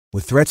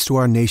With threats to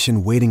our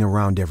nation waiting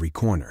around every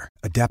corner,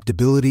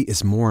 adaptability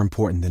is more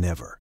important than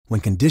ever.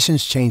 When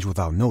conditions change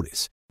without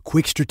notice,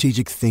 quick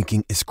strategic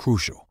thinking is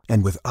crucial.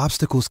 And with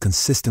obstacles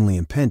consistently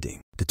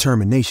impending,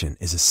 determination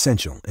is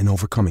essential in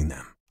overcoming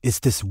them. It's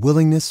this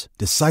willingness,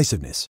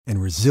 decisiveness,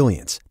 and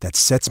resilience that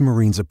sets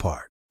Marines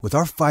apart. With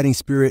our fighting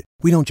spirit,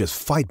 we don't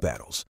just fight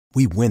battles,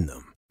 we win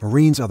them.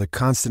 Marines are the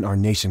constant our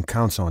nation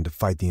counts on to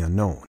fight the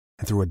unknown.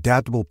 And through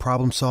adaptable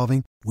problem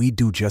solving, we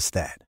do just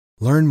that.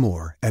 Learn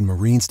more at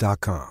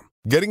marines.com.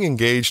 Getting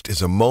engaged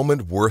is a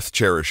moment worth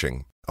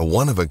cherishing. A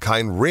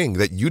one-of-a-kind ring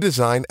that you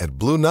design at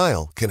Blue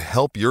Nile can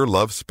help your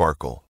love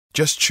sparkle.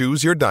 Just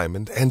choose your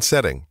diamond and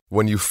setting.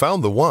 When you've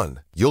found the one,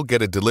 you'll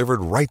get it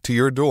delivered right to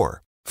your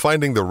door.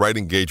 Finding the right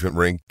engagement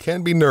ring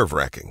can be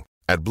nerve-wracking.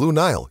 At Blue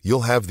Nile,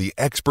 you'll have the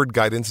expert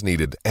guidance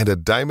needed and a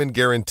diamond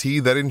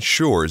guarantee that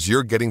ensures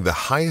you're getting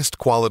the highest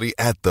quality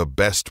at the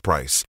best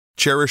price.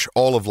 Cherish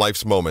all of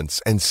life's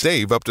moments and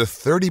save up to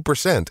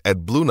 30% at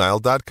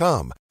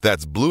BlueNile.com.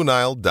 That's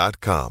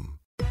BlueNile.com.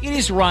 It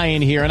is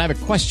Ryan here, and I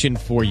have a question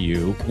for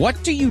you.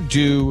 What do you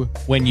do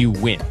when you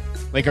win?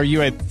 Like, are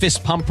you a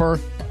fist pumper,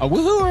 a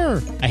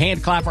woohooer, a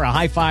hand clapper, a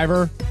high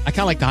fiver? I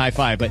kind of like the high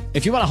five, but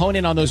if you want to hone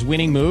in on those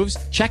winning moves,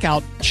 check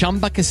out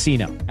Chumba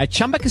Casino. At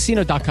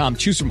ChumbaCasino.com,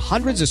 choose from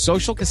hundreds of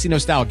social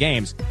casino-style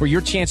games for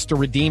your chance to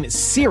redeem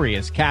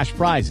serious cash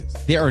prizes.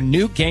 There are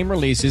new game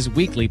releases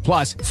weekly,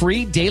 plus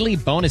free daily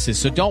bonuses.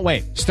 So don't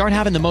wait. Start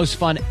having the most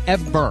fun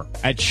ever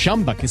at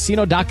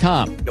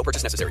ChumbaCasino.com. No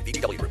purchase necessary.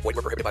 VGW. Void where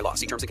prohibited by law.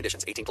 See terms and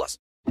conditions. 18+.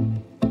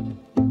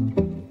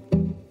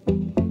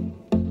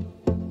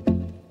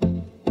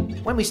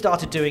 When we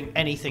started doing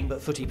Anything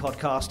But Footy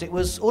podcast, it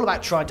was all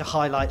about trying to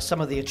highlight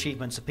some of the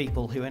achievements of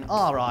people who, in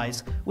our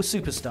eyes, were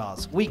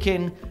superstars, week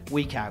in,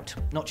 week out,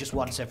 not just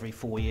once every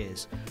 4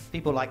 years.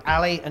 People like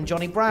Ali and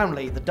Johnny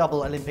Brownlee, the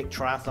double Olympic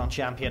triathlon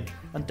champion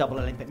and double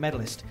Olympic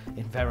medalist,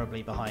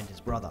 invariably behind his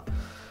brother.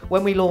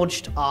 When we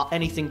launched our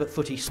Anything But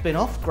Footy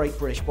spin-off, Great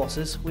British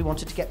Bosses, we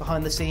wanted to get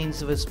behind the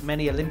scenes of as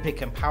many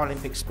Olympic and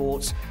Paralympic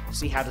sports,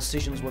 see how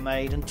decisions were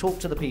made, and talk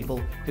to the people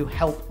who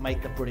helped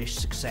make the British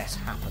success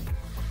happen.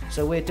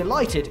 So we're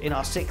delighted in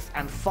our sixth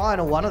and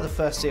final one of the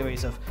first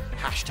series of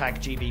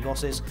 #GB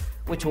Bosses.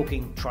 We're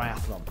talking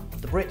triathlon.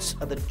 The Brits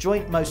are the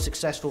joint most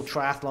successful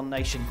triathlon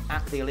nation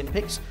at the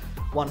Olympics,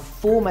 won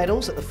 4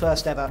 medals at the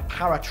first ever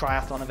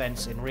para-triathlon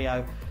events in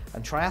Rio,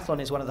 and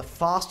triathlon is one of the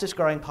fastest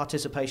growing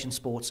participation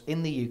sports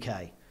in the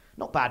UK.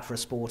 Not bad for a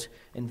sport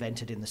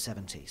invented in the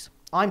 70s.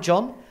 I'm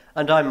John.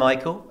 And I'm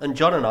Michael, and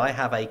John and I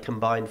have a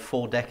combined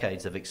 4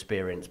 decades of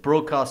experience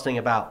broadcasting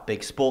about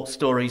big sports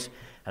stories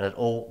and at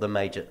all the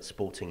major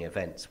sporting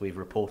events. We've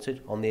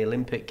reported on the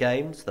Olympic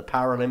Games, the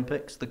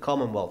Paralympics, the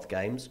Commonwealth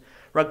Games,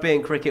 Rugby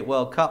and Cricket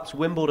World Cups,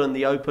 Wimbledon,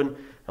 the Open,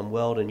 and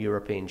World and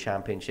European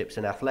Championships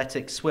in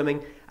athletics,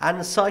 swimming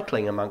and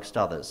cycling, amongst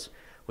others.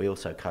 We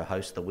also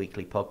co-host the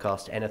weekly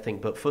podcast Anything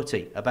But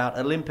Footy about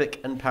Olympic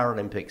and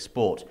Paralympic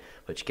sport,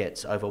 which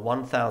gets over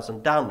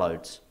 1,000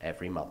 downloads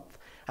every month.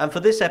 And for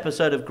this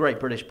episode of Great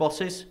British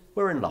Bosses,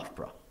 we're in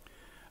Loughborough.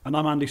 And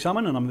I'm Andy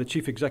Salmon, and I'm the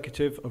Chief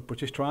Executive of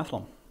British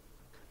Triathlon.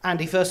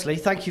 Andy, firstly,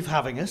 thank you for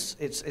having us.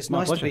 It's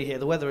nice to be here.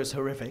 The weather is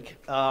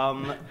horrific,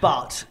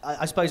 but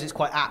I suppose it's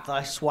quite apt that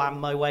I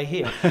swam my way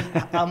here.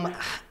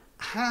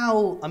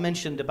 How I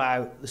mentioned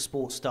about the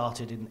sport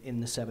started in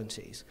the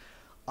 70s,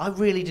 I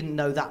really didn't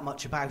know that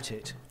much about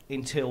it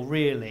until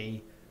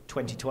really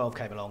 2012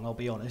 came along, I'll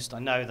be honest. I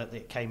know that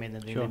it came in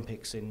the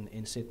Olympics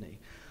in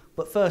Sydney.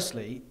 But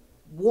firstly,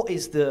 what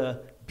is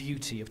the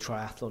beauty of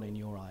triathlon in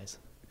your eyes?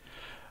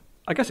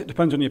 I guess it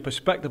depends on your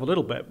perspective a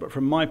little bit, but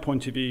from my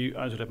point of view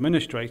as an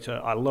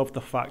administrator, I love the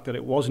fact that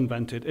it was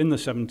invented in the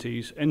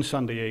 70s in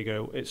San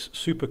Diego. It's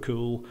super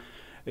cool.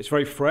 It's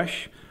very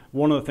fresh.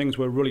 One of the things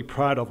we're really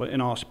proud of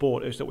in our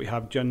sport is that we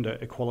have gender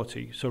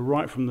equality. So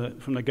right from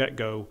the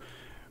get-go,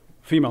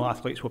 female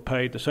athletes were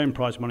paid the same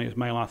prize money as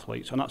male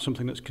athletes, and that's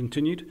something that's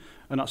continued,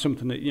 and that's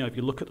something that, if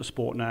you look at the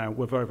sport now,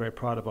 we're very, very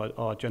proud of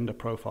our gender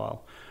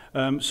profile.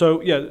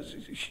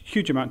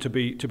 Huge amount to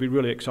be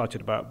really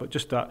excited about, but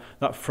just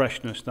that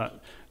freshness,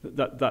 that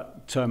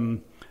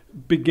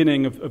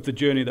beginning of the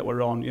journey that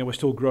we're on. We're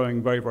still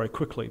growing very, very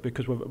quickly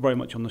because we're very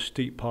much on the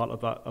steep part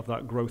of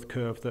that growth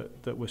curve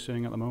that we're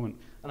seeing at the moment.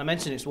 And I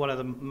mentioned it's one of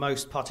the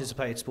most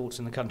participated sports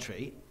in the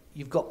country.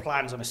 You've got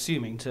plans, I'm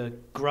assuming, to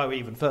grow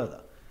even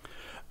further.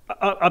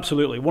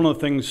 Absolutely. One of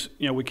the things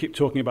we keep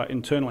talking about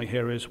internally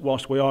here is,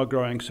 whilst we are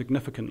growing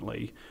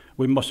significantly,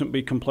 we mustn't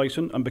be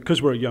complacent. And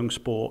because we're a young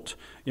sport,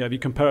 if you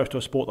compare us to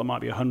a sport that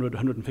might be 100,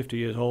 150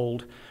 years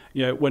old,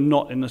 we're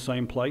not in the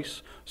same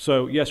place.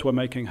 So yes, we're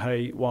making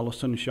hay while the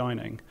sun's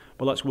shining,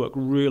 but let's work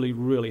really,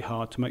 really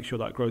hard to make sure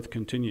that growth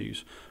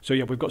continues. So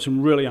we've got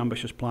some really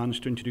ambitious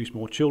plans to introduce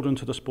more children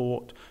to the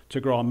sport,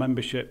 to grow our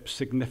membership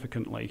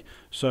significantly.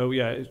 So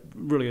it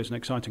really is an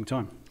exciting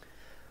time.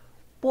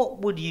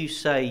 What would you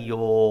say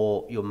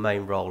your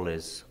main role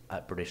is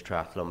at British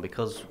Triathlon?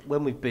 Because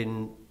when we've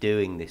been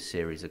doing this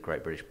series of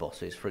Great British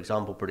Bosses, for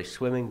example, British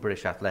Swimming,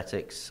 British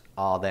Athletics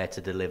are there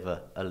to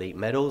deliver elite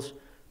medals.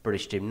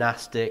 British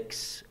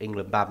Gymnastics,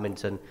 England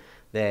Badminton,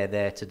 they're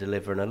there to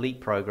deliver an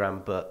elite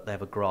program, but they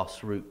have a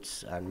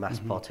grassroots and mass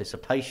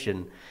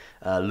participation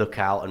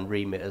lookout and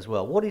remit as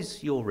well. What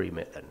is your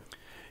remit then?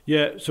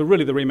 Yeah, so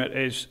really the remit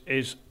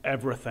is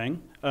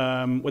everything.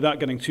 Without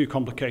getting too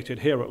complicated,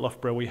 here at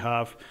Loughborough we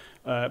have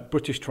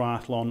British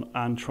Triathlon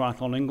and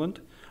Triathlon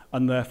England,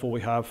 and therefore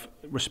we have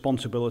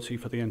responsibility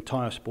for the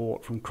entire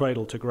sport from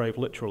cradle to grave,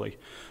 literally.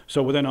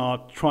 So within our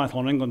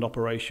Triathlon England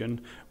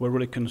operation, we're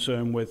really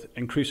concerned with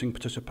increasing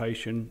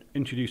participation,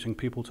 introducing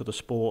people to the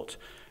sport,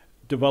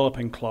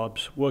 developing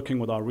clubs, working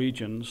with our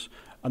regions,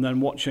 and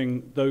then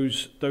watching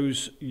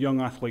those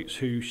young athletes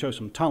who show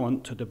some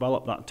talent to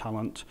develop that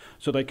talent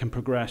so they can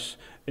progress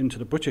into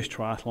the British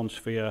triathlon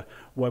sphere,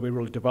 where we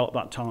really develop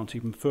that talent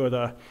even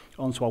further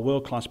onto our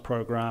world-class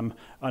programme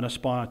and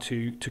aspire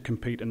to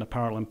compete in the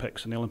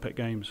Paralympics and the Olympic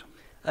Games.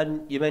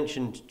 And you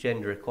mentioned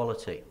gender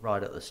equality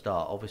right at the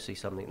start, obviously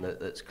something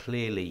that's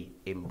clearly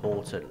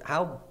important.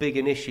 How big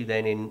an issue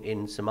then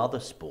in some other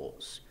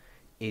sports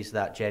is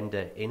that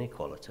gender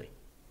inequality?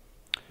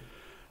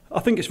 I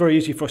think it's very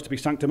easy for us to be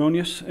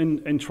sanctimonious in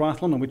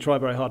triathlon, and we try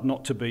very hard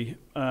not to be.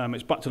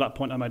 It's back to that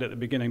point I made at the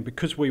beginning.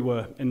 Because we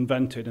were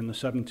invented in the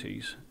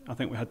 70s, I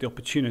think we had the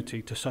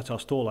opportunity to set our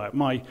stall out.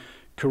 My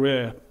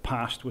career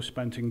past was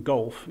spent in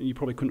golf. You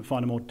probably couldn't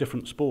find a more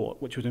different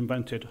sport, which was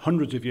invented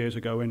hundreds of years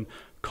ago in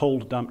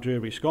cold, damp,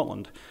 dreary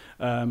Scotland.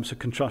 So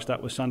contrast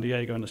that with San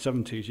Diego in the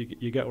 70s,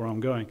 you get where I'm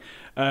going.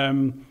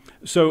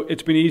 So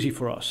it's been easy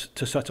for us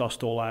to set our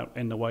stall out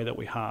in the way that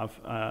we have.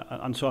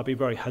 And so I'd be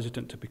very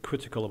hesitant to be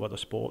critical of other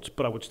sports,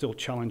 but I would still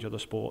challenge other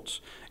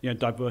sports. You know,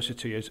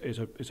 diversity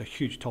is a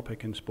huge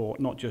topic in sport,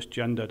 not just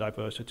gender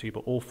diversity, but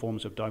all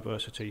forms of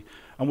diversity.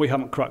 And we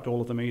haven't cracked all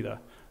of them either.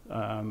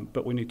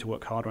 But we need to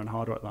work harder and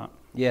harder at that.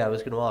 Yeah, I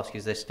was going to ask,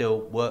 is there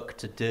still work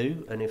to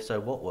do? And if so,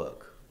 what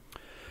work?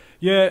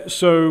 Yeah,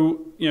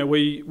 so you know,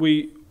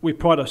 we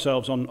pride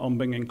ourselves on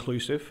being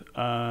inclusive.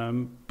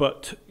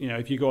 But you know,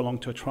 if you go along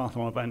to a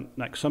triathlon event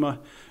next summer,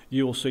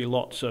 you will see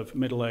lots of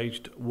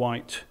middle-aged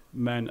white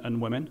men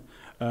and women.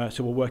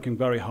 So we're working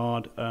very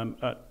hard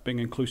at being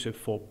inclusive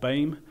for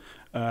BAME,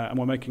 and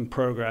we're making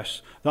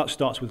progress. That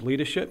starts with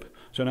leadership.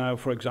 So now,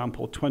 for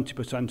example,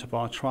 20% of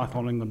our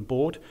Triathlon England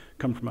board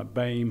come from a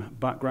BAME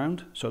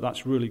background. So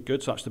that's really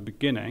good. So that's the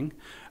beginning.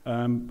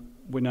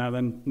 We now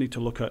then need to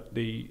look at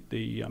the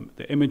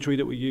imagery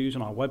that we use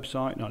on our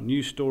website and our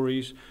news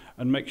stories,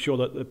 and make sure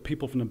that the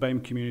people from the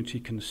BAME community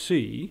can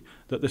see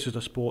that this is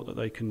a sport that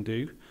they can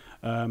do.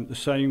 The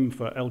same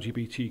for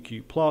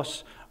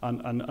LGBTQ+,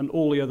 and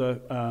all the other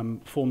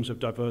forms of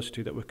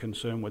diversity that we're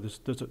concerned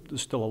with.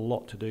 There's still a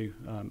lot to do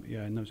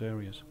in those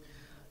areas.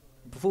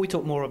 Before we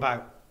talk more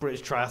about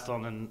British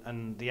Triathlon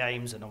and the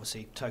aims, and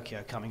obviously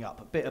Tokyo coming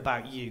up, a bit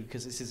about you,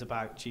 because this is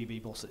about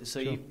GB bosses.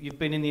 So sure. You've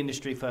been in the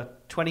industry for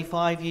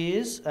 25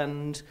 years,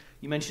 and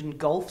you mentioned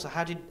golf. So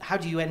how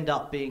do you end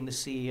up being the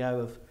CEO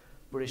of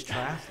British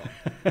Triathlon?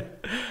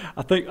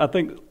 I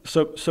think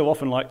so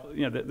often, like,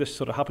 you know, this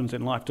sort of happens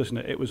in life, doesn't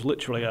it? It was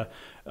literally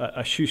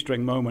a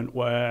shoestring moment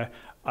where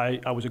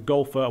I was a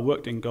golfer, I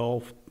worked in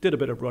golf, did a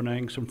bit of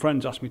running. Some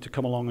friends asked me to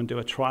come along and do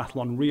a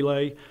triathlon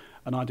relay,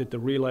 and I did the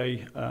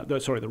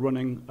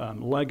running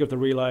leg of the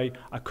relay.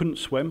 I couldn't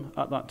swim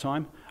at that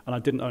time, and I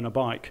didn't own a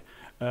bike.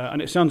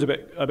 And it sounds a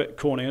bit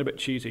corny and a bit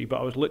cheesy, but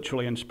I was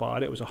literally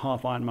inspired. It was a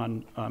half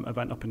Ironman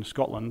event up in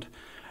Scotland,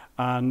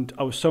 and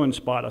I was so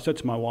inspired. I said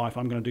to my wife,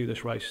 I'm going to do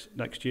this race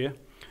next year.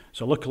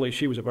 So luckily,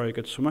 she was a very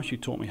good swimmer. She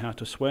taught me how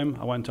to swim.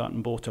 I went out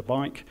and bought a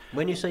bike.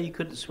 When you say you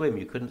couldn't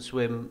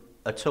swim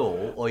at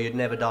all, or you'd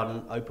never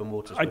done open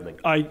water swimming?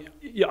 I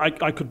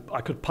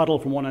could paddle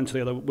from one end to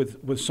the other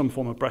with some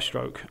form of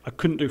breaststroke. I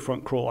couldn't do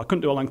front crawl. I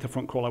couldn't do a length of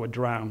front crawl. I would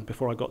drown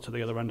before I got to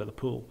the other end of the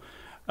pool.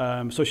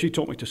 So she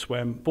taught me to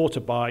swim, bought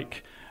a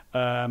bike,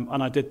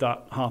 and I did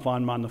that half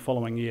Ironman the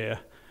following year.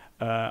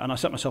 And I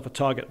set myself a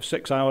target of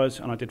 6 hours,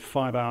 and I did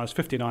 5 hours,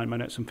 59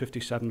 minutes and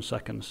 57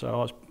 seconds. So I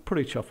was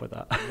pretty chuffed with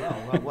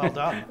that. Well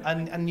done.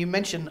 And you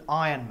mentioned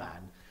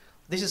Ironman.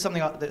 This is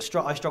something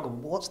I struggle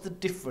with. What's the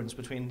difference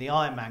between the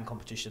Ironman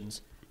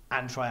competitions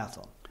and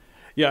triathlon?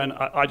 Yeah, and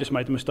I just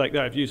made the mistake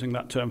there of using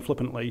that term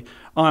flippantly.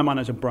 Ironman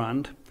is a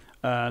brand.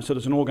 So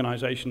there's an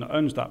organisation that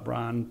owns that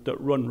brand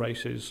that run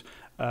races,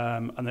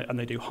 and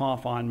they do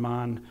half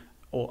Ironman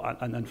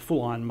and then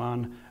full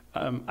Ironman.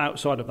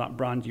 Outside of that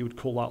brand, you would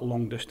call that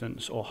long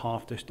distance or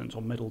half distance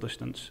or middle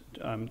distance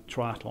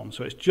triathlon.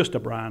 So it's just a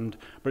brand,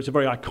 but it's a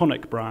very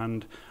iconic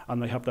brand,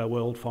 and they have their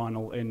world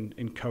final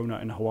in Kona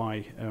in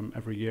Hawaii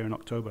every year in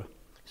October.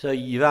 So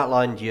you've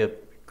outlined your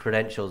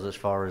credentials as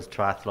far as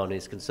triathlon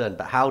is concerned,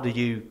 but how did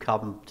you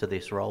come to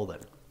this role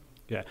then?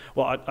 Yeah,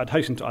 well, I'd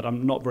hasten to add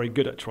I'm not very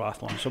good at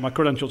triathlon, so my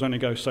credentials only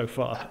go so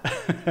far.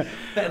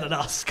 Better than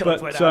us, can I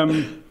point out?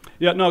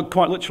 Yeah, no,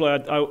 quite literally,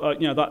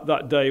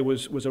 that day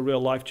was a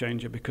real life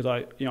changer, because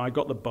I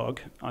got the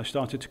bug. I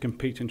started to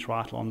compete in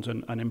triathlons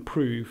and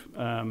improve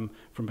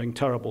from being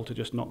terrible to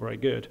just not very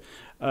good.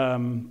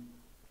 And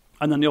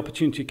then the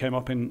opportunity came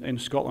up in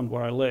Scotland,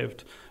 where I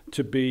lived,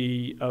 to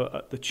be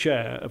the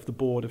chair of the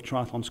board of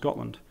Triathlon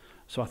Scotland.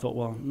 So I thought,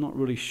 well, I'm not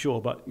really sure,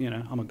 but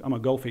I'm a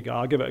golfy guy.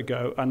 I'll give it a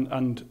go.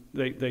 And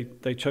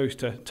they chose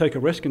to take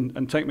a risk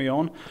and take me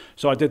on.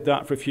 So I did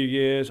that for a few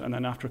years, and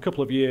then after a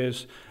couple of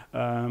years,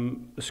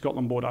 the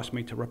Scotland board asked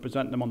me to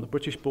represent them on the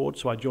British board.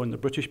 So I joined the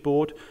British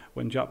board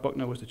when Jack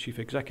Buckner was the chief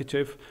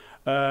executive.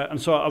 And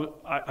so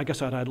I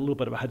guess I'd had a little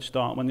bit of a head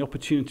start. When the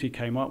opportunity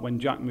came up, when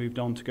Jack moved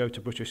on to go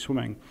to British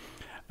Swimming,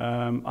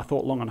 I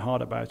thought long and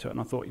hard about it. And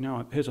I thought,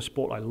 here's a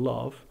sport I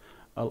love.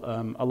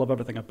 I love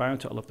everything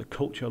about it. I love the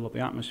culture. I love the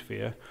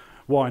atmosphere.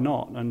 Why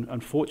not?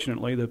 And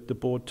fortunately, the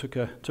board took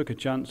a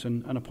chance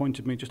and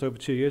appointed me just over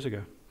 2 years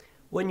ago.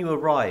 When you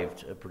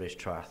arrived at British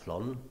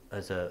Triathlon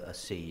as a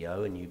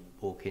CEO and you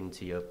walk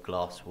into your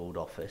glass-walled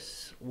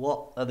office,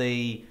 what are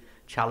the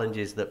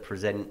challenges that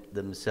present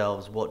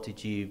themselves? What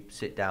did you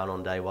sit down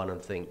on day one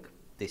and think,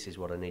 this is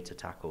what I need to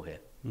tackle here?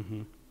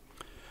 Mm-hmm.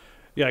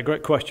 Yeah,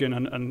 great question.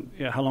 And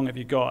how long have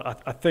you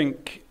got? I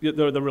think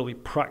there are the really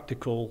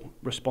practical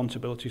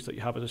responsibilities that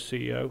you have as a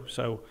CEO.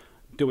 So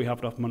do we have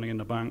enough money in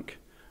the bank?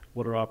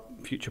 What are our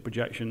future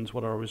projections?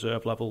 What are our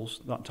reserve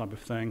levels? That type of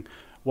thing.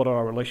 What are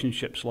our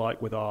relationships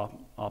like with our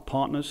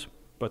partners,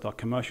 both our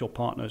commercial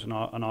partners and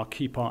our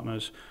key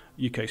partners,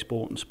 UK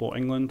Sport and Sport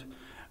England?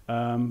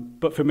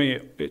 But for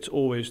me, it's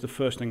always, the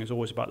first thing is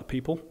always about the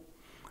people.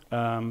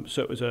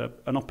 So it was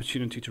an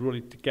opportunity to really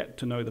get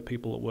to know the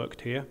people that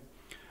worked here.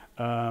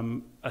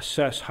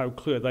 Assess how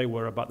clear they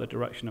were about the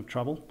direction of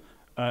travel,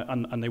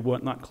 and they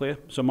weren't that clear.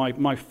 So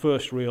my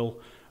first real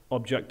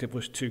objective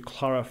was to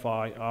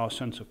clarify our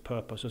sense of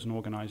purpose as an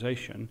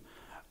organisation,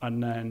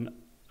 and then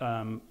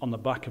on the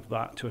back of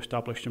that to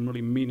establish some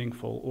really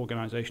meaningful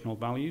organisational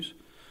values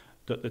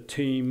that the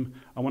team,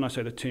 and when I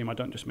say the team, I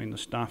don't just mean the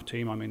staff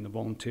team, I mean the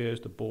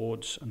volunteers, the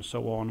boards and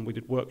so on. We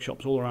did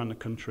workshops all around the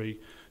country,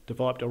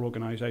 developed our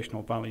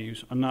organisational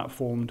values, and that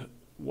formed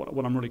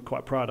what I'm really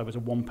quite proud of is a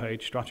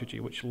one-page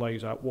strategy which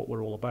lays out what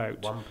we're all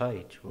about. One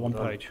page?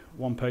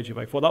 One page of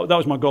A4. That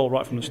was my goal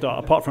right from the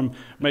start. Apart from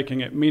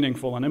making it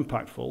meaningful and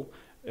impactful,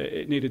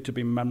 it needed to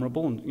be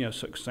memorable and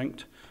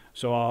succinct.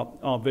 So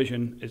our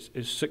vision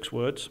is 6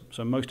 words,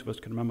 so most of us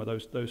can remember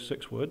those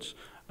 6 words.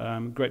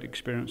 Great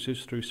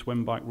experiences through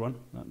swim, bike, run.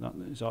 That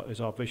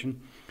is our vision.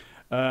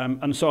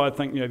 And so I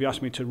think, if you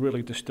ask me to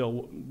really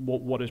distill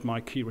what is my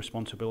key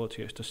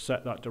responsibility, is to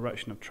set that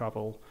direction of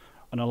travel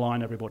and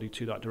align everybody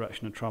to that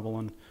direction of travel,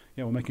 and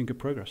we're making good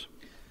progress.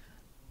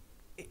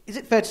 Is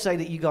it fair to say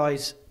that you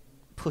guys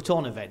put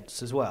on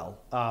events as well?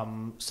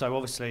 So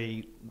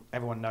obviously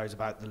everyone knows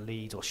about the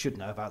Leeds, or should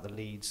know about the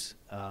Leeds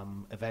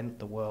event,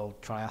 the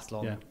World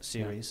Triathlon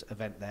Series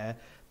event there.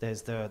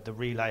 There's the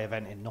relay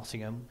event in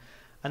Nottingham.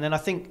 And then I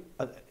think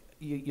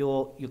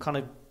you're kind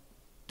of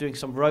doing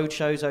some road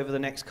shows over the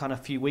next kind of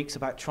few weeks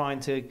about trying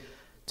to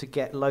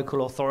get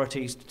local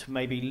authorities to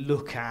maybe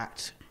look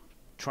at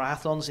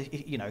triathlons.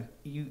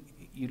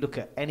 You look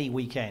at any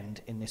weekend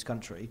in this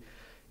country,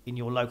 in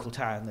your local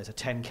town, there's a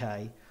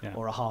 10K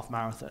or a half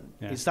marathon.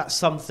 Yeah. Is that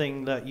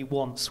something that you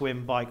want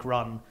swim, bike,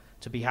 run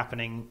to be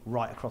happening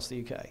right across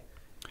the UK?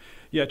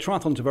 Yeah,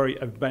 triathlon's a very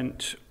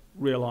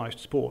event-realised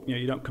sport.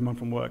 You don't come home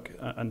from work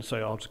and say,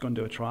 I'll just go and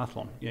do a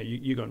triathlon.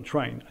 You go and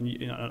train, and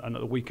and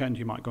at the weekend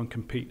you might go and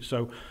compete.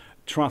 So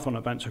triathlon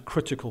events are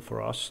critical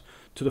for us.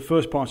 To the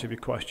first part of your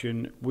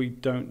question, we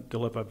don't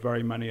deliver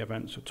very many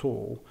events at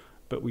all,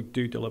 but we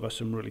do deliver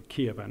some really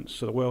key events.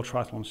 So the World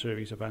Triathlon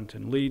Series event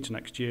in Leeds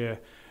next year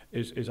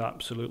is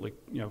absolutely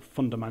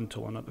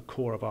fundamental and at the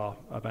core of our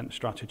event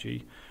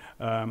strategy.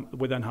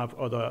 We then have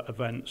other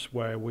events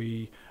where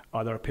we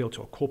either appeal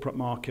to a corporate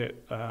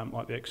market,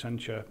 like the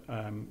Accenture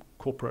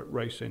corporate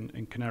race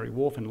in Canary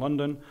Wharf in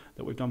London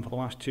that we've done for the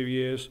last 2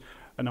 years.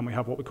 And then we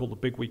have what we call the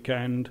Big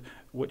Weekend,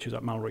 which is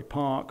at Mallory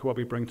Park, where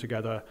we bring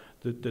together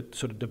the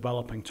sort of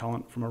developing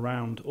talent from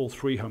around all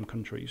 3 home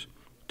countries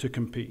to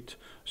compete.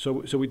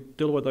 So we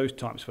deliver those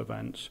types of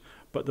events,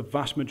 but the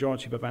vast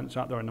majority of events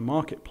out there in the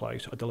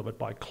marketplace are delivered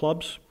by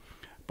clubs,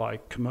 by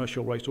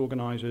commercial race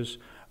organisers,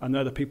 and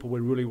they're the people we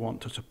really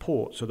want to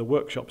support. So the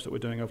workshops that we're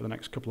doing over the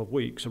next couple of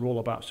weeks are all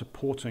about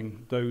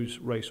supporting those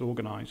race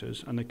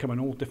organisers, and they come in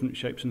all different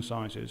shapes and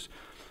sizes.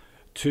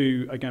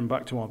 To, again,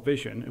 back to our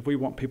vision, if we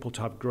want people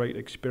to have great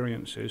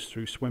experiences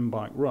through swim,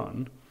 bike,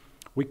 run,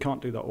 we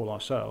can't do that all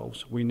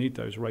ourselves. We need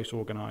those race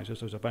organisers,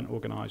 those event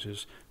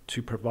organisers,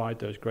 to provide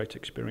those great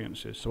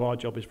experiences. So our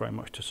job is very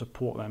much to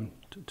support them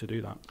to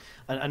do that.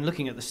 And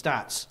looking at the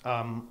stats,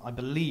 I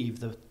believe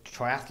the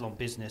triathlon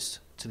business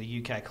to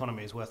the UK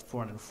economy is worth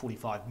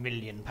 £445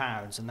 million,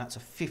 and that's a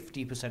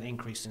 50%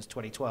 increase since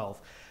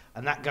 2012.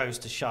 And that goes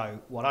to show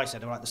what I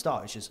said right at the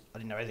start, which is I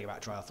didn't know anything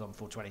about triathlon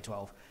before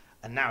 2012,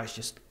 and now it's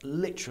just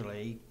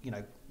literally,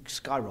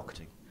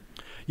 skyrocketing.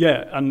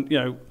 Yeah, and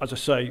as I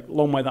say,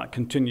 long may that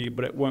continue,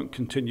 but it won't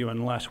continue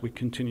unless we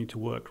continue to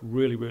work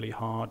really, really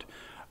hard.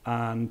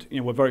 And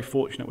we're very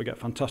fortunate we get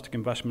fantastic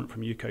investment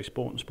from UK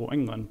Sport and Sport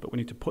England, but we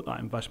need to put that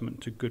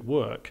investment to good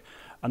work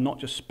and not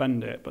just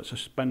spend it, but to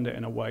spend it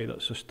in a way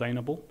that's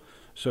sustainable,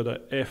 so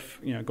that if,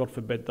 God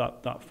forbid,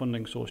 that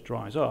funding source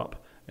dries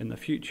up in the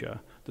future,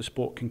 the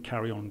sport can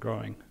carry on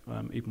growing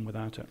even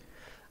without it.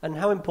 And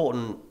how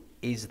important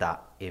is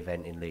that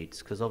event in Leeds?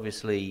 Because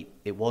obviously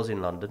it was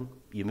in London.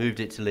 You moved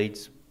it to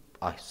Leeds,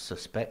 I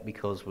suspect,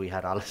 because we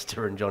had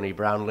Alistair and Johnny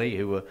Brownlee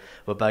who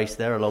were based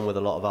there, along with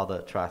a lot of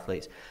other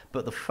triathletes.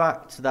 But the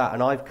fact that,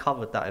 and I've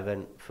covered that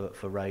event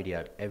for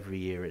radio every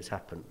year it's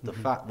happened, the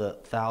fact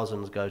that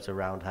thousands go to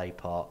Roundhay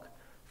Park,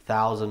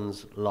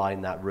 thousands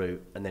line that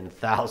route, and then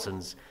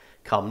thousands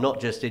come not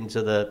just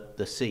into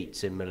the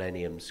seats in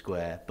Millennium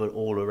Square, but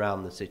all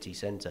around the city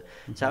centre.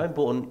 So how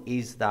important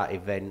is that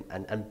event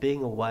and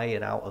being away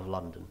and out of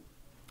London?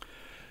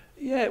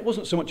 Yeah, it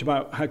wasn't so much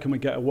about how can we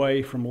get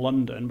away from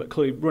London, but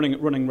clearly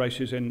running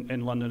races in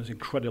London is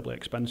incredibly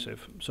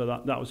expensive. So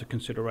that was a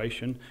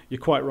consideration.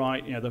 You're quite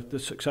right. You know, the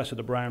success of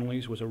the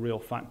Brownlees was a real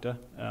factor.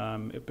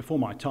 Before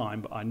my time,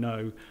 but I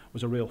know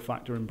was a real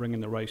factor in bringing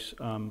the race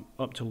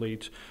up to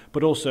Leeds.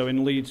 But also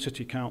in Leeds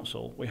City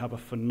Council, we have a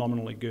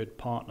phenomenally good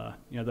partner.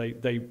 You know,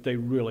 they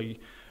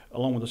really,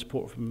 along with the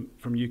support from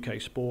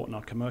UK Sport and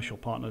our commercial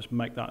partners,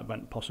 make that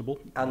event possible.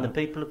 And the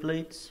people of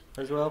Leeds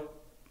as well?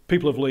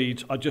 People of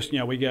Leeds are just,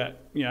 we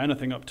get,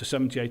 anything up to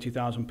 70,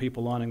 80,000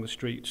 people lining the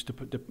streets.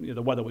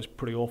 The weather was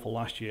pretty awful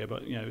last year,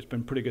 but, it's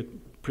been pretty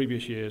good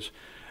previous years.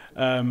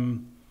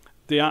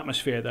 The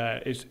atmosphere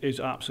there is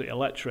absolutely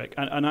electric.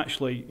 And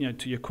actually,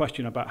 to your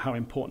question about how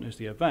important is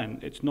the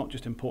event, it's not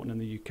just important in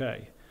the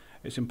UK,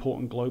 it's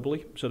important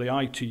globally. So the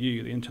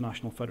ITU, the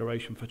International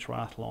Federation for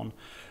Triathlon,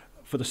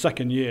 for the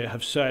second year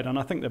have said, and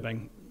I think they've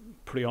been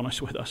pretty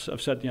honest with us,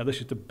 have said, this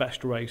is the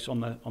best race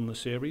on the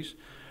series.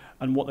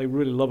 And what they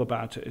really love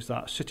about it is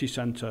that city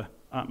centre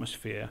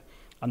atmosphere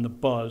and the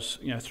buzz,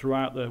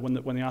 throughout when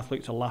the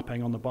athletes are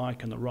lapping on the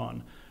bike and the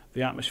run,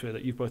 the atmosphere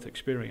that you've both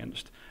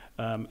experienced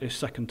is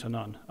second to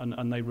none,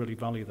 and they really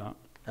value that.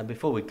 And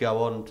before we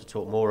go on to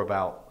talk more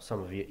about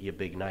some of your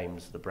big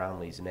names, the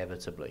Brownlees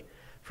inevitably,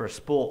 for a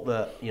sport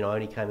that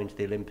only came into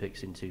the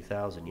Olympics in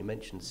 2000, you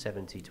mentioned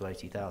 70 to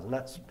 80,000.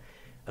 That's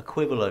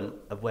equivalent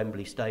of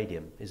Wembley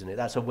Stadium, isn't it?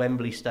 That's a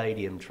Wembley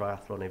Stadium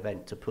triathlon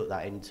event, to put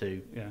that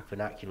into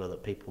vernacular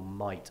that people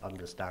might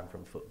understand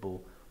from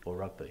football or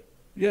rugby.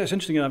 Yeah, it's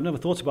interesting. I've never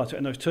thought about it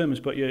in those terms,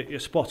 but you're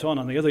spot on.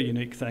 And the other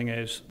unique thing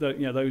is that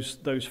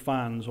those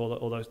fans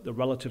or the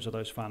relatives of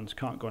those fans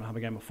can't go and have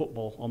a game of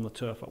football on the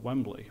turf at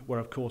Wembley. Where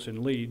of course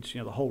in Leeds,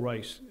 the whole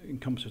race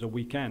encompasses a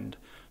weekend.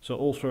 So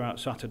all throughout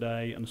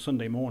Saturday and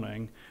Sunday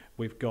morning,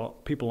 we've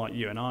got people like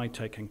you and I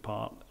taking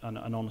part, and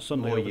on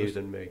Sunday... More you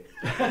than me,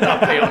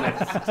 I'll be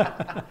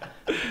honest.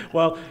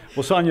 Well,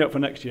 we'll sign you up for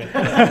next year.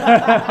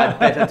 I'm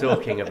better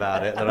talking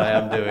about it than I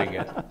am doing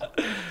it.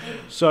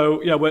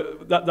 So,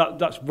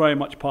 that's very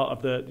much part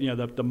of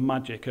the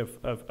magic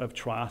of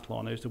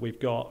triathlon, is that we've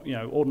got,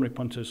 ordinary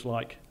punters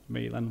like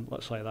me, then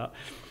let's say that,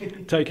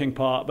 taking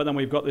part, but then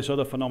we've got this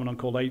other phenomenon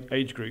called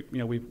age group.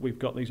 We've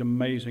got these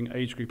amazing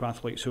age group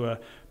athletes who are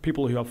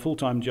people who have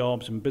full-time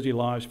jobs and busy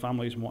lives,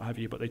 families and what have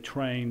you, but they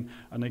train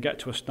and they get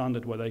to a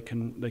standard where they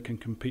can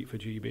compete for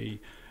GB,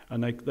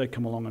 and they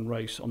come along and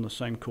race on the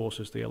same course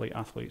as the elite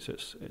athletes.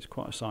 It's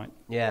quite a sight.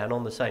 Yeah, and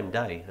on the same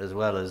day, as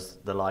well as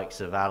the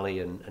likes of Ali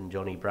and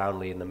Johnny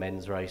Brownlee in the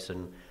men's race,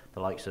 and the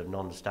likes of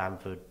Non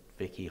Stanford,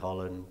 Vicky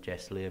Holland,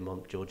 Jess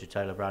Learmont, Georgia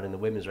Taylor-Brown in the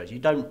women's race. You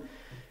don't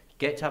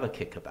get to have a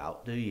kick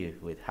about, do you,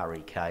 with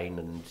Harry Kane,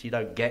 and you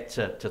don't get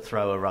to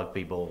throw a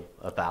rugby ball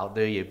about,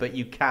 do you? But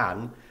you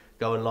can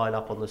go and line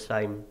up on the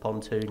same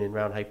pontoon in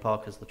Roundhay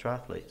Park as the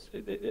triathletes.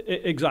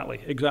 Exactly,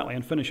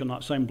 and finish on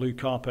that same blue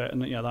carpet,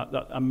 and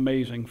that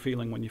amazing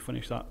feeling when you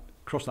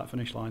cross that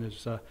finish line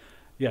is,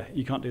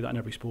 you can't do that in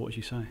every sport, as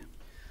you say.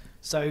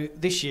 So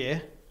this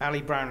year,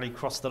 Ali Brownlee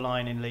crossed the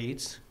line in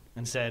Leeds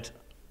and said,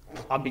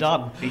 I'm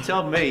done. He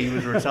told me he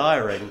was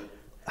retiring.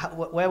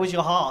 Where was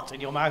your heart in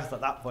your mouth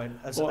at that point?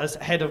 As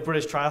head of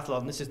British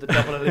Triathlon, this is the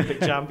double Olympic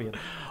champion.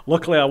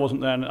 Luckily, I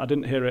wasn't there, and I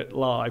didn't hear it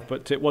live,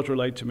 but it was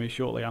relayed to me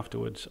shortly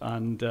afterwards.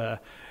 And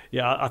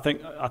I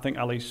think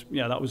Ali's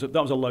that was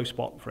a low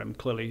spot for him.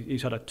 Clearly,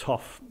 he's had a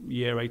tough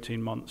year,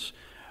 18 months,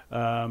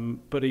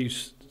 but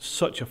he's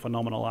such a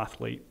phenomenal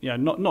athlete.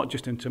 Not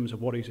just in terms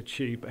of what he's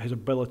achieved, but his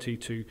ability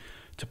to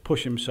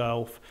push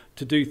himself,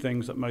 to do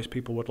things that most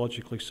people would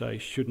logically say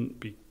shouldn't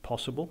be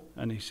possible,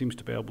 and he seems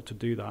to be able to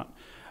do that.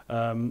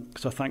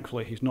 So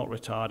thankfully he's not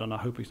retired, and I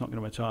hope he's not going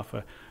to retire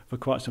for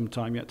quite some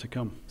time yet to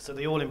come. So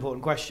the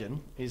all-important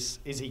question is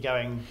he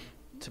going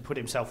to put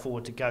himself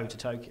forward to go to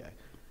Tokyo?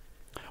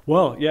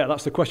 Well, yeah,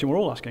 that's the question we're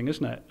all asking,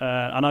 isn't it?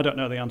 And I don't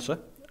know the answer.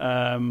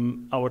 I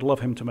would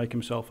love him to make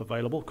himself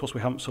available. Of course,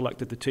 we haven't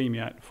selected the team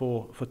yet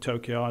for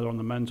Tokyo, either on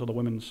the men's or the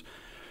women's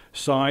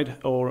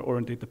side, or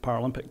indeed the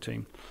Paralympic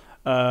team.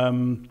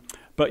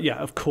 But yeah,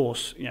 of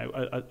course,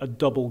 a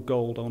double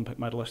gold Olympic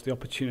medalist, the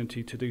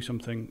opportunity to do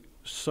something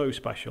so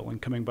special, and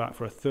coming back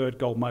for a third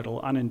gold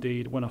medal, and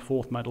indeed win a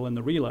fourth medal in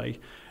the relay,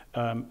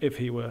 if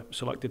he were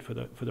selected for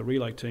the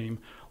relay team.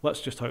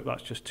 Let's just hope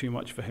that's just too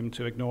much for him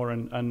to ignore,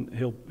 and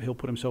he'll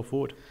put himself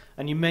forward.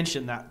 And you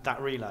mentioned that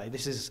relay.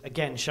 This is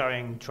again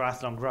showing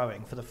triathlon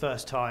growing for the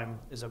first time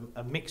as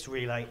a mixed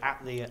relay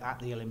at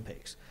the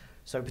Olympics.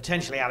 So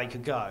potentially Ali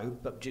could go,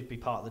 but just be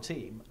part of the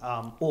team,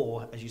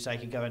 or as you say,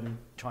 could go and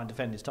try and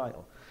defend his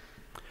title.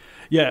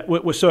 Yeah,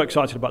 we're so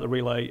excited about the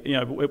relay. You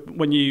know,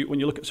 when you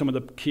look at some of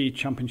the key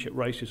championship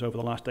races over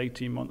the last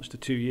 18 months to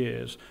 2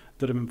 years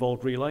that have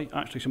involved relay,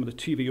 actually some of the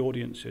TV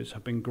audiences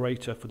have been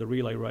greater for the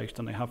relay race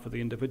than they have for the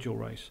individual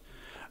race.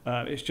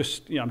 It's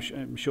just, you know,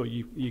 I'm sure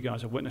you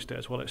guys have witnessed it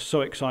as well. It's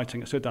so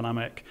exciting, it's so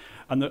dynamic,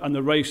 and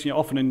the race, you know,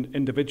 often in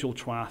individual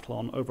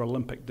triathlon over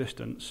Olympic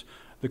distance,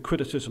 the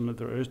criticism that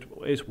there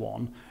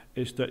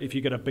is that if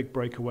you get a big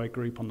breakaway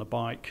group on the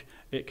bike,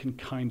 it can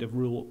kind of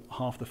rule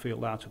half the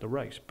field out of the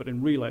race. But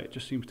in relay, it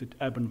just seems to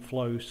ebb and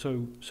flow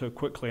so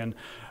quickly. And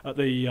at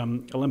the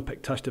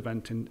Olympic test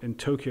event in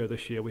Tokyo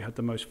this year, we had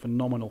the most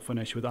phenomenal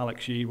finish with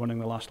Alex Yee running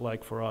the last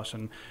leg for us.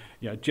 And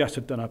Jess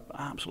had done an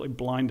absolutely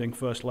blinding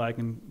first leg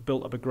and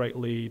built up a great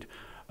lead.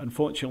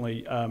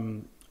 Unfortunately,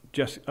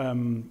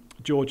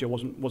 Georgia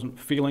wasn't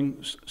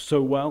feeling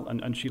so well,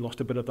 and she lost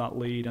a bit of that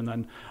lead. And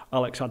then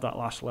Alex had that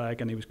last leg,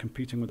 and he was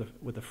competing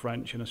with the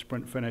French in a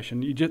sprint finish,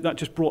 and that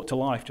just brought to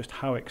life just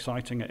how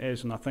exciting it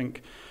is. And I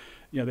think,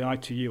 you know, the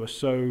ITU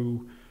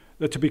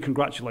they're to be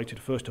congratulated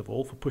first of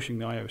all for pushing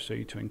the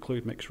IOC to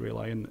include mixed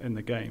relay in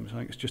the games. I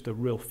think it's just a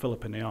real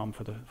fillip in the arm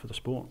for the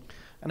sport.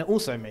 And it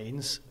also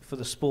means for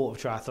the sport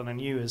of triathlon, and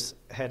you as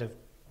head of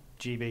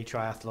GB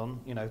Triathlon,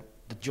 you know,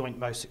 the joint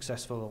most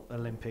successful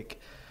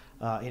Olympic.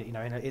 In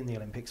the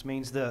Olympics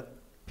means that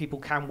people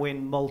can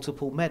win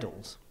multiple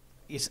medals.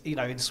 It's, you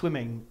know, in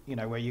swimming, you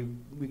know, where you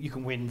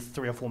can win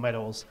 3 or 4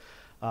 medals,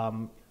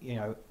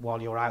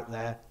 while you're out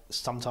there.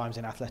 Sometimes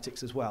in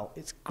athletics as well.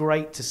 It's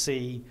great to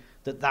see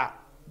that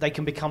they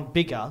can become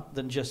bigger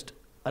than just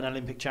an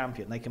Olympic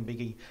champion. They can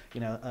be, you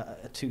know,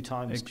 a 2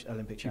 times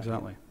Olympic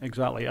champion.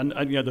 Exactly. And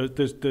you know,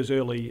 there's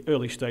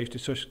early stage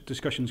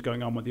discussions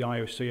going on with the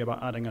IOC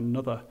about adding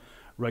another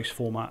race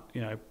format,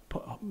 you know,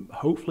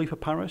 hopefully for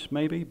Paris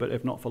maybe, but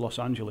if not for Los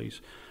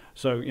Angeles.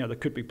 So, you know, there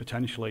could be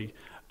potentially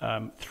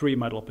 3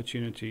 medal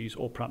opportunities,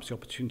 or perhaps the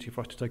opportunity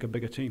for us to take a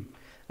bigger team.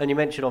 And you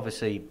mentioned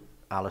obviously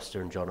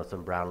Alistair and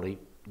Jonathan Brownlee.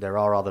 There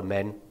are other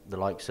men, the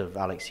likes of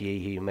Alex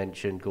Yee, who you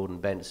mentioned, Gordon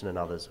Benson and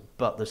others.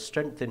 But the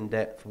strength in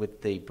depth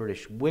with the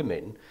British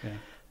women,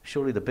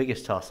 surely the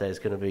biggest task there is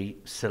going to be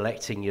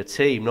selecting your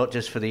team, not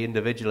just for the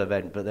individual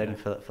event, but then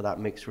for that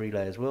mixed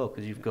relay as well,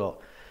 because you've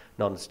got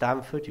Non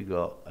Stanford, you've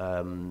got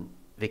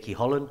Vicky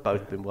Holland,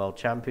 both been world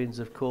champions,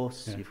 of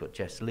course. You've got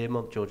Jess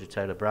Learmont, Georgia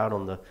Taylor-Brown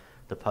on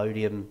the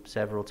podium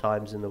several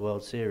times in the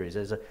World Series.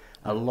 There's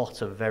a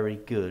lot of very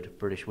good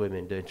British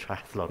women doing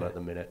triathlon at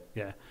the minute.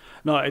 Yeah,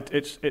 no,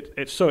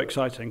 it's so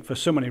exciting for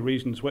so many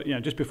reasons. You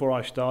know, just before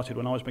I started,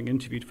 when I was being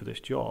interviewed for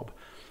this job,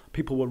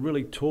 people were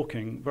really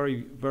talking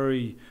very,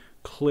 very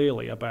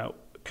clearly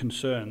about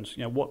concerns.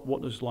 You know,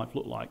 what does life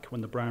look like when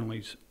the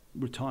Brownlees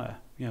retire?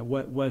 You know,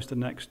 where's the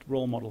next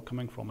role model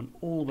coming from? And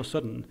all of a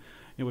sudden,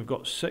 you know, we've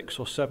got 6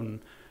 or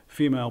 7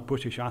 female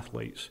British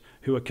athletes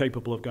who are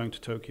capable of going to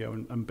Tokyo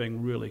and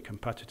being really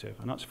competitive,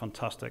 and that's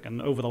fantastic.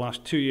 And over the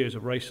last 2 years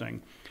of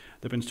racing,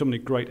 there have been so many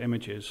great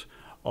images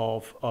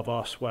of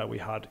us where we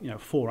had, you know,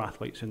 4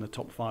 athletes in the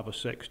top 5 or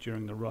 6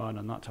 during the run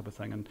and that type of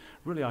thing, and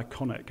really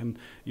iconic. And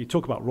you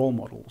talk about role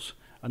models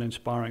and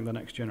inspiring the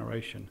next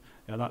generation.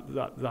 You know,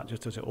 that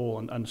just does it all.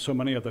 And so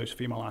many of those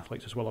female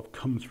athletes as well have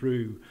come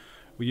through.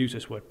 We use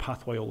this word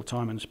pathway all the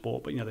time in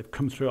sport, but, you know, they've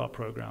come through our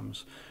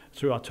programs,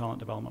 through our talent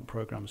development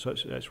programs. So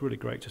it's really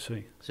great to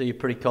see. So you're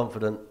pretty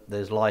confident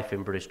there's life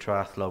in British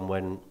triathlon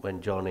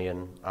when Johnny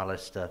and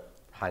Alistair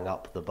hang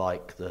up the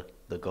bike,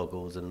 the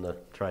goggles and the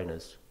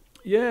trainers?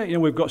 Yeah, you know,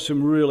 we've got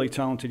some really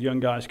talented young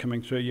guys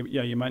coming through.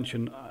 You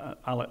mentioned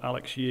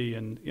Alex Yee,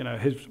 and, you know,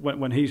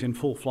 when he's in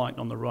full flight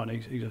on the run,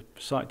 he's a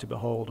sight to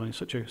behold, and he's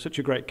such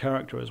a great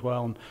character as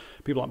well. And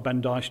people like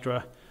Ben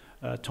Dystra,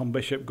 Tom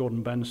Bishop,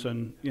 Gordon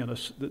Benson, you know,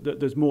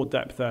 there's more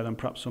depth there than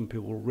perhaps some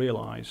people will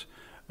realise,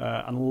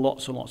 and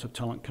lots and lots of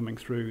talent coming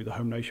through the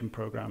Home Nation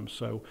programs.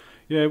 So,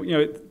 you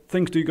know,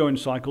 things do go in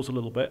cycles a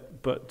little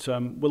bit, but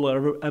will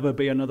there ever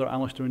be another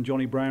Alistair and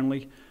Johnny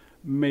Brownlee?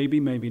 Maybe,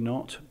 maybe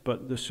not,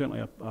 but there's certainly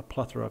a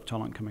plethora of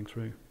talent coming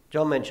through.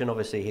 John mentioned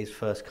obviously his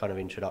first kind of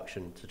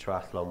introduction to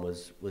triathlon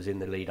was in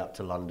the lead up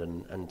to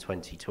London and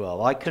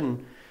 2012. I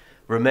can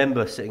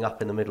remember sitting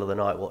up in the middle of the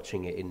night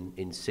watching it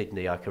in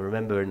Sydney. I can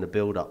remember in the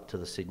build-up to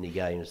the Sydney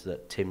Games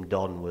that Tim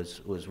Don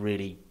was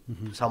really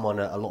someone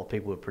a lot of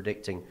people were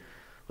predicting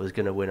was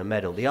going to win a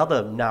medal. The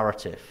other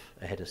narrative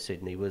ahead of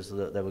Sydney was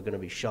that there were going to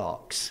be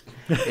sharks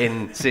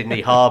in Sydney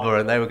Harbour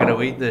and they were going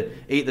to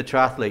eat the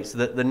triathletes.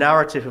 The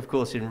narrative, of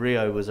course, in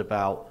Rio was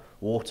about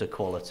water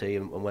quality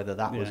and whether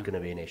that was going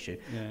to be an issue.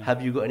 Yeah.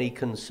 Have you got any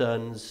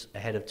concerns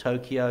ahead of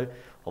Tokyo?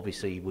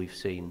 Obviously, we've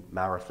seen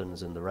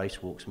marathons and the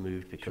race walks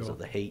moved because of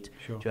the heat.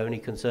 Sure. Do you have any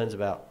concerns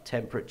about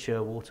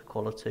temperature, water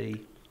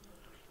quality?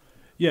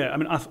 Yeah, I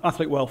mean,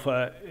 athlete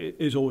welfare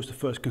is always the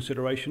first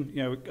consideration.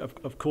 You know,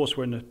 of course,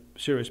 we're in the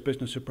serious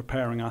business of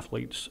preparing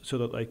athletes so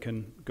that they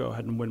can go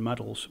ahead and win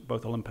medals,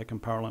 both Olympic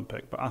and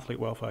Paralympic, but athlete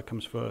welfare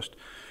comes first.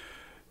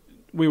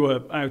 We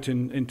were out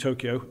in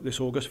Tokyo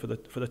this August for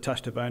the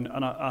test event,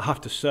 and I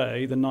have to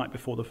say, the night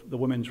before the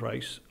women's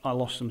race, I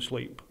lost some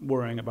sleep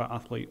worrying about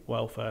athlete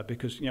welfare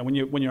because, you know,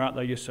 when you're out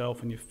there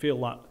yourself and you feel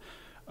that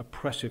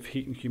oppressive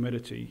heat and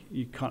humidity,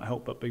 you can't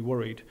help but be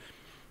worried.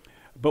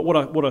 But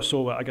what I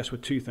saw, I guess, were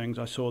two things.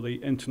 I saw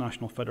the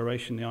International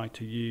Federation, the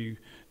ITU,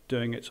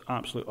 doing its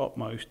absolute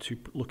utmost to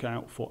look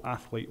out for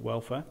athlete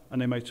welfare,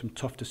 and they made some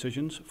tough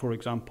decisions. For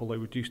example, they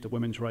reduced the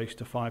women's race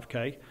to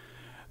 5K.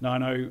 Now I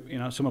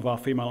know, some of our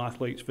female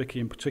athletes, Vicky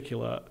in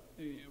particular,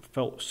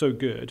 felt so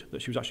good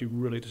that she was actually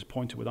really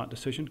disappointed with that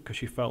decision, because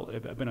she felt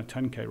if it had been a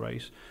 10K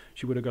race,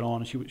 she would have gone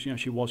on and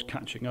she was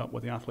catching up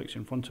with the athletes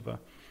in front of her.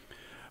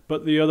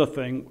 But the other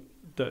thing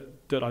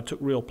that I took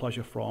real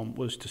pleasure from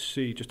was to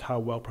see just how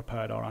well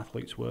prepared our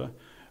athletes were,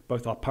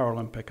 both our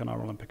Paralympic and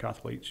our Olympic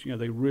athletes.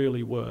 They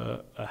really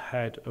were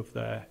ahead of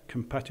their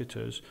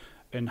competitors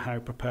in how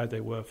prepared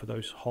they were for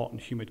those hot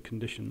and humid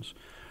conditions.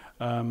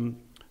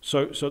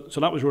 So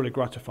that was really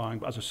gratifying.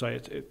 But as I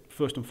say,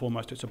 first and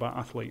foremost, it's about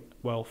athlete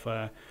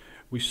welfare.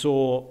 We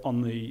saw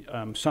on the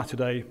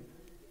Saturday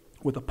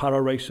with the para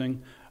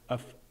racing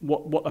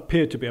what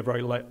appeared to be a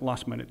very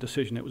last-minute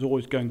decision. It was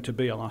always going to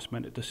be a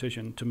last-minute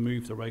decision to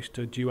move the race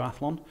to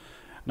duathlon.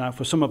 Now,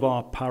 for some of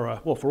our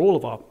for all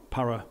of our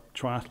para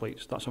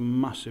triathletes, that's a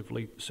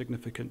massively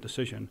significant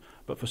decision,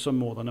 but for some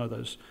more than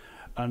others.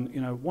 And,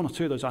 one or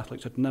two of those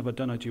athletes had never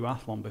done a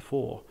duathlon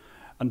before.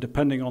 And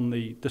depending on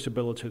the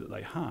disability that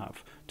they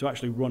have, to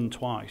actually run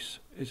twice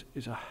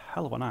is a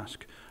hell of an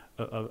ask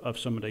of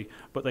somebody.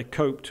 But they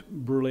coped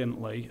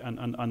brilliantly,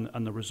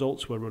 and the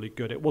results were really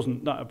good.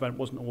 That event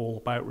wasn't all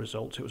about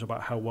results. It was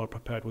about how well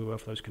prepared we were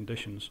for those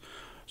conditions.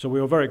 So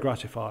we were very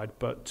gratified.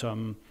 But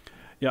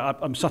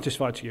I'm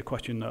satisfied to your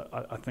question that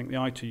I think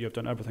the ITU have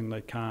done everything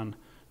they can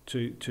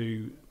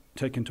to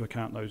take into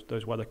account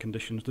those weather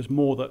conditions. There's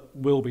more that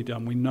will be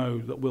done. We know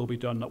that will be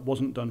done that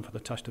wasn't done for the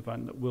test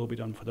event, that will be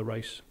done for the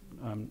race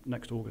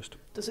next August.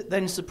 Does it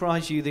then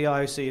surprise you the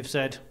IOC have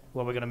said,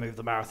 well, we're going to move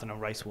the marathon and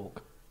race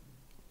walk?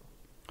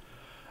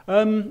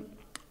 I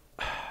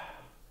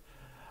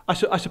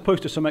suppose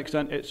to some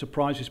extent it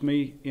surprises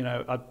me.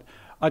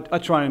 I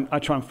try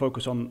and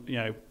focus on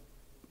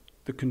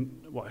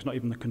it's not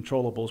even the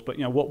controllables, but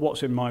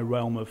what's in my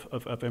realm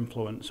of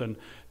influence. And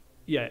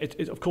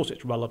of course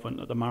it's relevant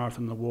that the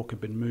marathon and the walk have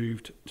been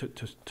moved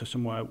to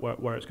somewhere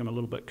where it's going to be a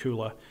little bit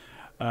cooler.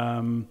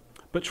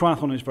 But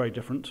triathlon is very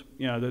different.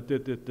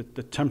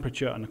 The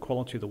temperature and the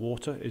quality of the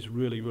water is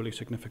really, really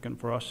significant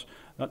for us.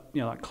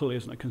 That clearly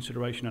isn't a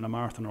consideration in a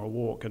marathon or a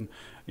walk. And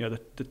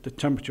the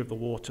temperature of the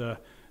water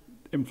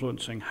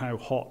influencing how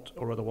hot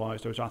or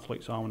otherwise those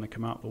athletes are when they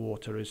come out of the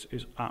water is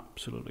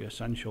absolutely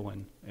essential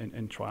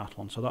in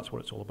triathlon. So that's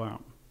what it's all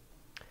about.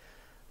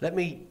 Let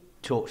me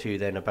talk to you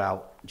then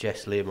about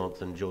Jess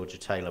Learmonth and Georgia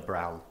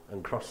Taylor-Brown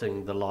and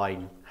crossing the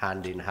line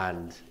hand in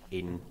hand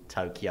in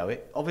Tokyo.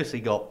 It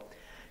obviously got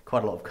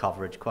quite a lot of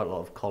coverage, quite a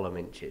lot of column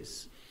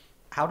inches.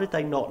 How did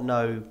they not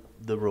know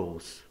the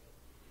rules?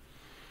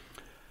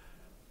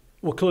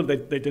 Well, clearly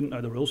they didn't know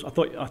the rules. I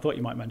thought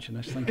you might mention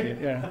this. Thank you.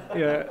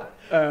 Yeah.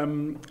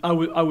 I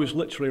was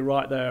literally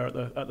right there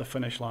at the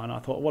finish line. I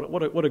thought,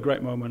 what a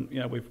great moment.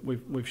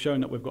 We've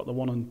shown that we've got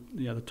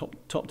the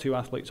top two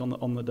athletes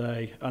on the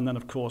day, and then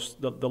of course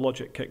the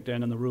logic kicked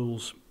in and the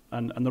rules.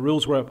 And the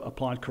rules were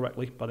applied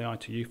correctly by the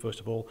ITU, first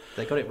of all.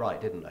 They got it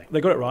right, didn't they?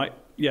 They got it right,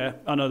 yeah.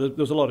 I know there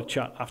was a lot of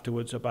chat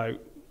afterwards about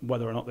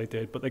whether or not they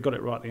did, but they got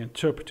it right. They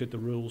interpreted the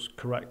rules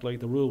correctly.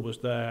 The rule was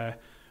there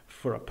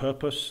for a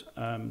purpose,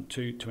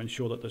 to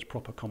ensure that there's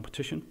proper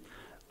competition.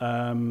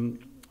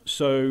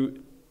 So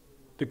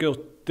the girls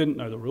didn't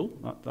know the rule,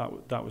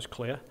 that was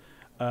clear.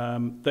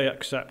 They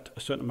accept a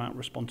certain amount of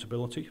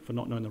responsibility for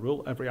not knowing the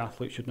rule. Every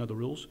athlete should know the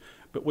rules,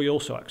 but we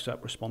also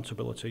accept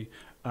responsibility,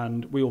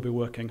 and we will be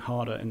working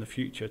harder in the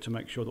future to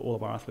make sure that all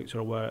of our athletes are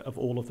aware of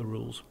all of the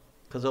rules.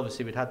 Because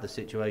obviously we'd had the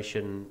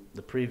situation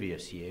the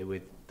previous year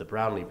with the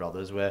Brownlee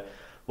brothers where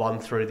one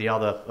threw the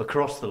other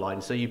across the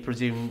line, so you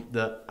presume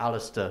that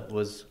Alistair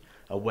was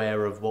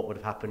aware of what would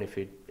have happened if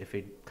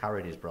he'd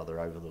carried his brother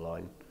over the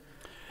line.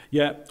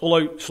 Yeah,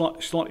 although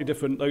slightly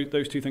different,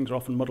 those two things are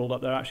often muddled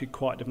up. They're actually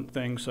quite different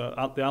things. The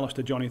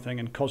Alistair Johnny thing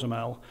in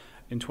Cozumel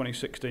in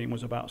 2016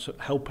 was about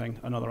helping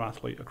another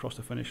athlete across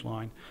the finish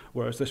line,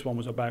 whereas this one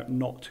was about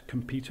not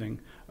competing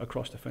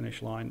across the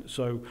finish line.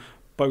 So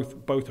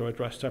both are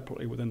addressed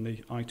separately within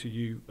the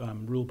ITU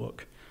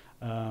rulebook.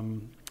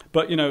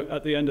 But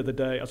at the end of the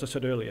day, as I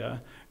said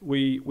earlier,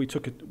 we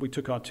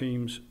took our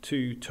teams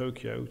to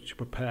Tokyo to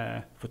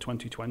prepare for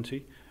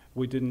 2020.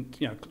 We didn't,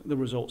 the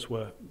results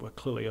were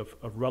clearly of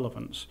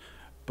relevance,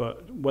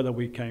 but whether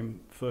we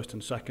came first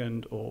and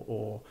second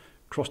or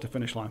crossed the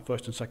finish line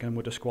first and second and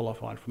were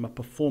disqualified from a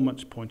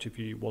performance point of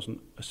view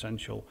wasn't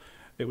essential.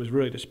 It was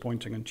really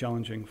disappointing and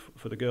challenging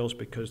for the girls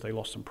because they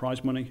lost some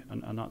prize money,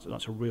 and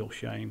that's a real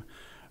shame.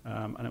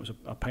 And it was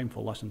a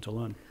painful lesson to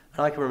learn.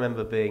 I can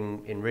remember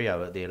being in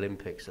Rio at the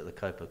Olympics at the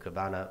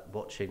Copacabana,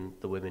 watching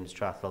the women's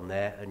triathlon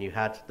there, and you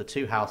had the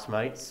two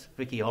housemates,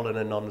 Vicky Holland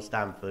and Non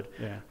Stanford,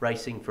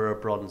 racing for a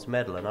bronze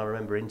medal. And I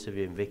remember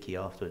interviewing Vicky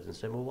afterwards and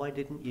saying, well, why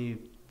didn't you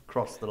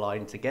cross the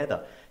line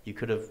together? You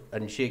could have,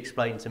 and she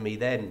explained to me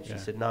then, she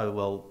said, no,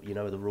 well,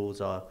 the rules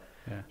are,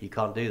 you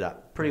can't do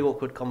that. Pretty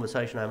awkward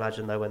conversation, I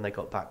imagine, though, when they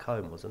got back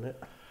home, wasn't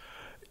it?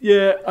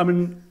 Yeah, I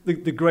mean,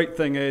 the great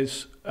thing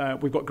is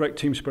we've got great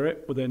team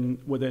spirit within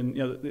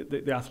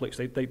the athletes.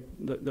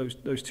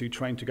 Those two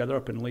train together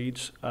up in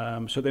Leeds,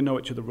 so they know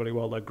each other really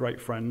well. They're great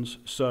friends.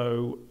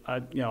 So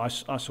I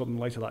saw them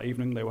later that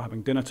evening. They were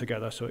having dinner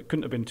together, so it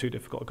couldn't have been too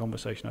difficult a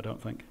conversation, I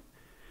don't think.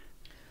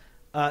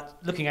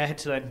 Looking ahead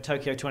to then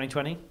Tokyo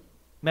 2020,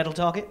 medal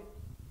target?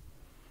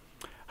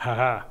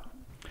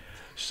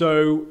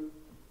 So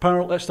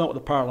let's start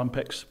with the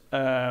Paralympics.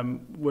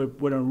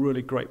 We're in a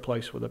really great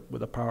place with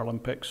the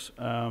Paralympics.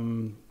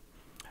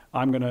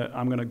 I'm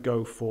gonna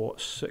go for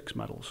 6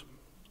 medals.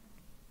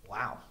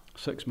 Wow.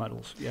 6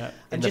 medals, yeah.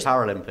 In the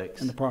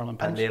Paralympics. In the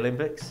Paralympics. And the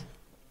Olympics?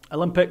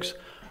 Olympics,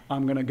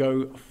 I'm gonna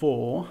go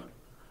for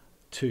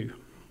 2.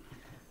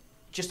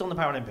 Just on the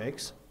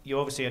Paralympics, you're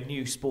obviously a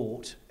new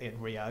sport in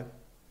Rio.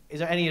 Is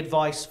there any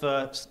advice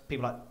for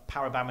people like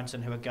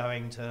para-badminton who are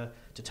going to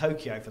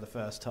Tokyo for the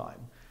first time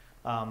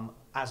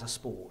as a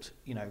sport?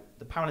 You know,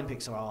 the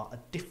Paralympics are a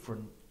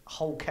different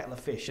whole kettle of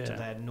fish to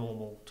their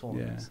normal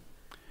tournaments.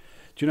 Yeah.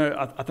 Do you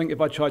know, I think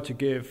if I tried to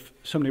give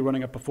somebody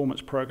running a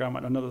performance program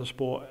at another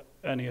sport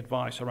any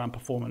advice around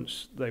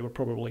performance, they would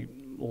probably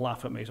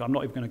laugh at me. So I'm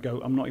not even going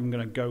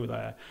to go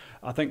there.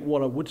 I think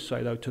what I would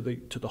say though to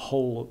the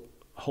whole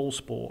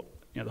sport,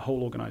 the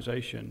whole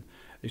organisation,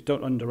 is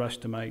don't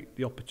underestimate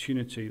the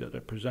opportunity that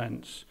it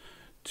presents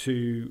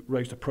to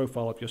raise the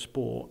profile of your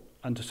sport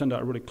and to send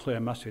out a really clear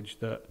message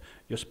that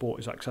your sport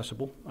is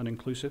accessible and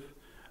inclusive.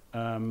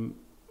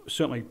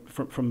 Certainly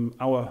from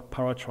our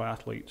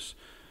para-triathletes,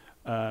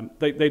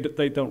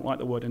 they don't like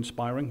the word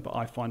inspiring, but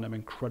I find them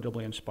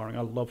incredibly inspiring.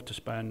 I love to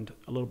spend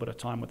a little bit of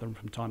time with them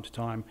from time to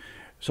time.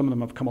 Some of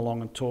them have come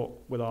along and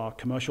talked with our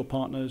commercial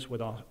partners,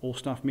 with our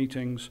all-staff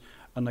meetings,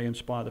 and they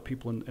inspire the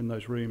people in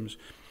those rooms.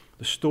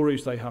 The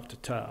stories they have to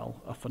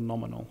tell are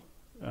phenomenal,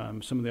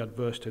 some of the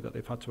adversity that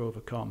they've had to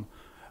overcome.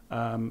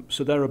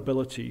 So their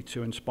ability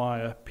to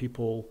inspire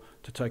people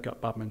to take up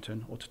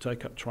badminton or to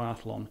take up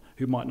triathlon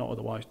who might not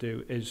otherwise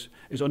do is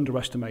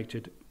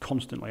underestimated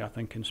constantly, I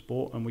think, in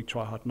sport, and we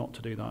try hard not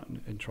to do that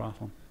in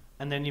triathlon.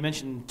 And then you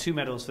mentioned 2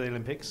 medals for the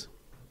Olympics.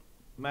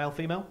 Male,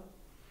 female?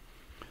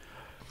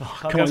 Oh,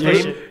 come on,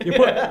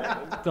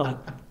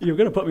 you're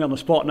going to put me on the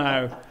spot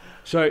now.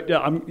 So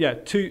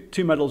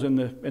two medals in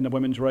the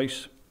women's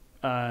race,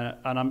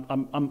 and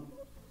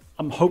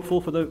I'm hopeful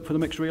for the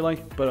mixed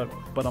relay, but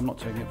I'm not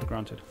taking it for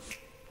granted.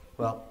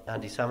 Well,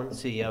 Andy Salmon,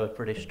 CEO of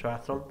British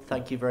Triathlon,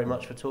 thank you very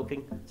much for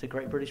talking to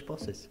Great British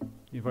Bosses.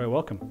 You're very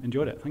welcome.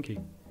 Enjoyed it. Thank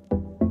you.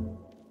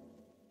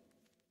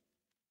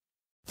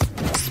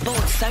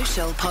 Sports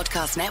Social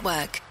Podcast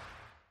Network.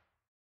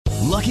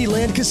 Lucky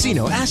Land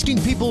Casino,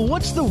 asking people,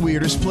 what's the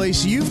weirdest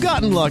place you've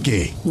gotten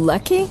lucky?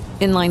 Lucky?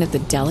 In line at the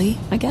deli,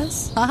 I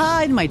guess?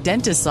 Aha, in my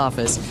dentist's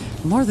office.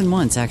 More than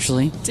once,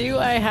 actually. Do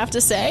I have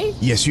to say?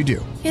 Yes, you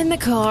do. In the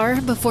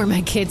car before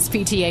my kids'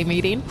 PTA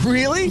meeting.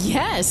 Really?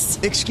 Yes.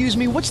 Excuse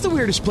me, what's the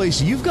weirdest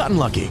place you've gotten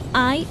lucky?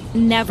 I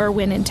never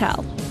win and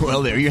tell.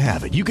 Well, there you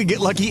have it. You can get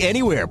lucky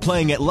anywhere,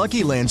 playing at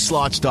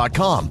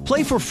LuckyLandSlots.com.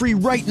 Play for free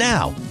right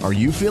now. Are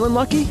you feeling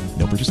lucky?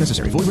 No purchase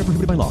necessary. Void where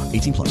prohibited by law.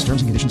 18+.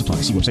 Terms and conditions apply.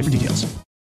 See website for details.